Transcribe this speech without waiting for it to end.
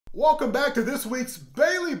Welcome back to this week's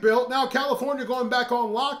Bailey Built. Now, California going back on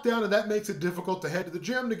lockdown, and that makes it difficult to head to the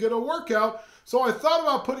gym to get a workout. So I thought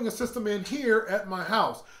about putting a system in here at my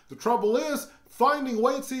house. The trouble is, finding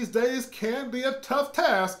weights these days can be a tough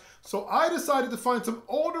task. So I decided to find some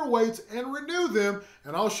older weights and renew them,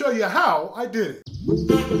 and I'll show you how I did it.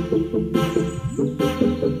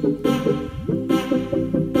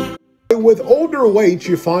 With older weights,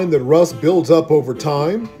 you find that rust builds up over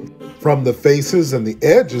time, from the faces and the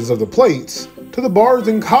edges of the plates to the bars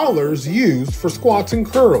and collars used for squats and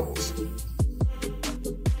curls.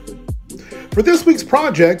 For this week's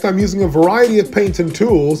project, I'm using a variety of paints and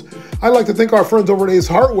tools. I'd like to thank our friends over at Ace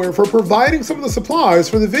Hardware for providing some of the supplies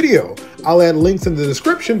for the video. I'll add links in the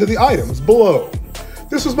description to the items below.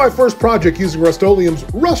 This was my first project using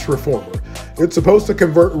Rustoleum's Rust Reformer. It's supposed to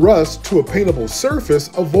convert rust to a paintable surface,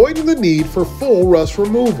 avoiding the need for full rust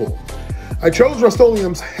removal. I chose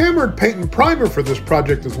Rustoleum's hammered paint and primer for this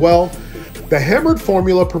project as well. The hammered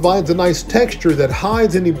formula provides a nice texture that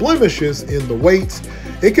hides any blemishes in the weights.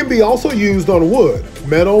 It can be also used on wood,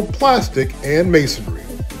 metal, plastic, and masonry.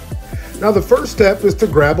 Now the first step is to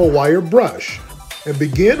grab a wire brush and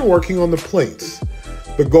begin working on the plates.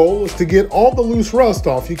 The goal is to get all the loose rust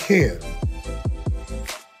off you can.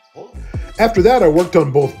 After that, I worked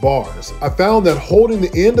on both bars. I found that holding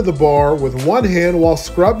the end of the bar with one hand while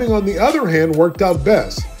scrubbing on the other hand worked out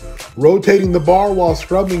best. Rotating the bar while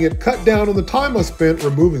scrubbing it cut down on the time I spent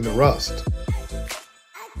removing the rust.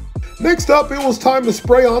 Next up, it was time to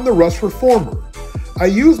spray on the Rust Reformer. I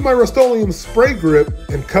used my Rustoleum spray grip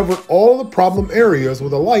and covered all the problem areas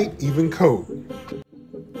with a light, even coat.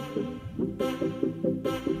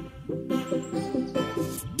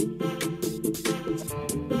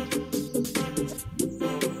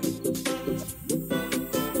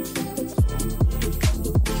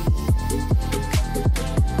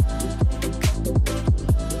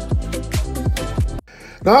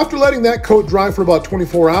 Now after letting that coat dry for about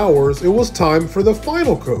 24 hours, it was time for the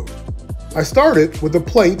final coat. I started with the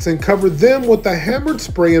plates and covered them with the hammered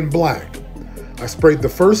spray in black. I sprayed the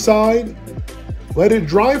first side, let it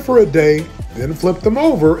dry for a day, then flipped them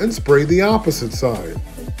over and sprayed the opposite side.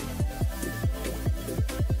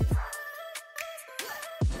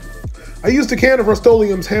 I used a can of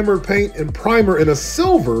Rustoleum's hammered paint and primer in a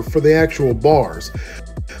silver for the actual bars.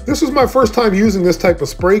 This was my first time using this type of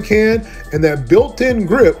spray can, and that built-in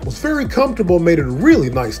grip was very comfortable and made it really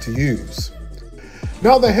nice to use.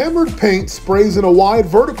 Now the hammered paint sprays in a wide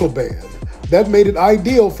vertical band. That made it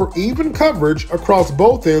ideal for even coverage across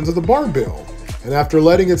both ends of the barbell. And after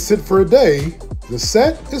letting it sit for a day, the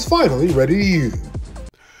set is finally ready to use.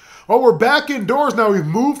 Well, we're back indoors now. We've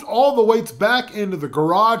moved all the weights back into the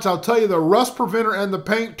garage. I'll tell you, the rust preventer and the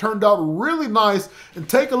paint turned out really nice. And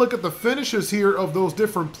take a look at the finishes here of those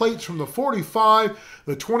different plates from the 45,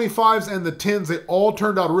 the 25s, and the 10s. They all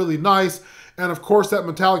turned out really nice. And of course, that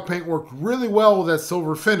metallic paint worked really well with that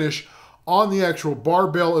silver finish on the actual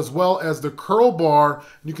barbell as well as the curl bar.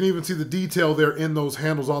 You can even see the detail there in those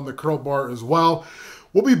handles on the curl bar as well.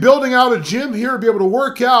 We'll be building out a gym here to be able to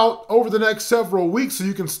work out over the next several weeks, so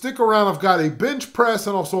you can stick around. I've got a bench press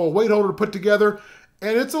and also a weight holder to put together,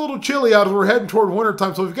 and it's a little chilly out as we're heading toward winter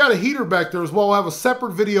time, so we've got a heater back there as well. We'll have a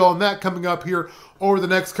separate video on that coming up here over the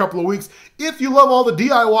next couple of weeks. If you love all the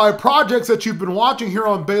DIY projects that you've been watching here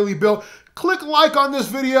on Bailey Built, click like on this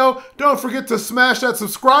video. Don't forget to smash that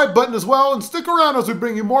subscribe button as well, and stick around as we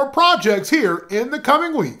bring you more projects here in the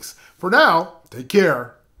coming weeks. For now, take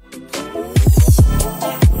care.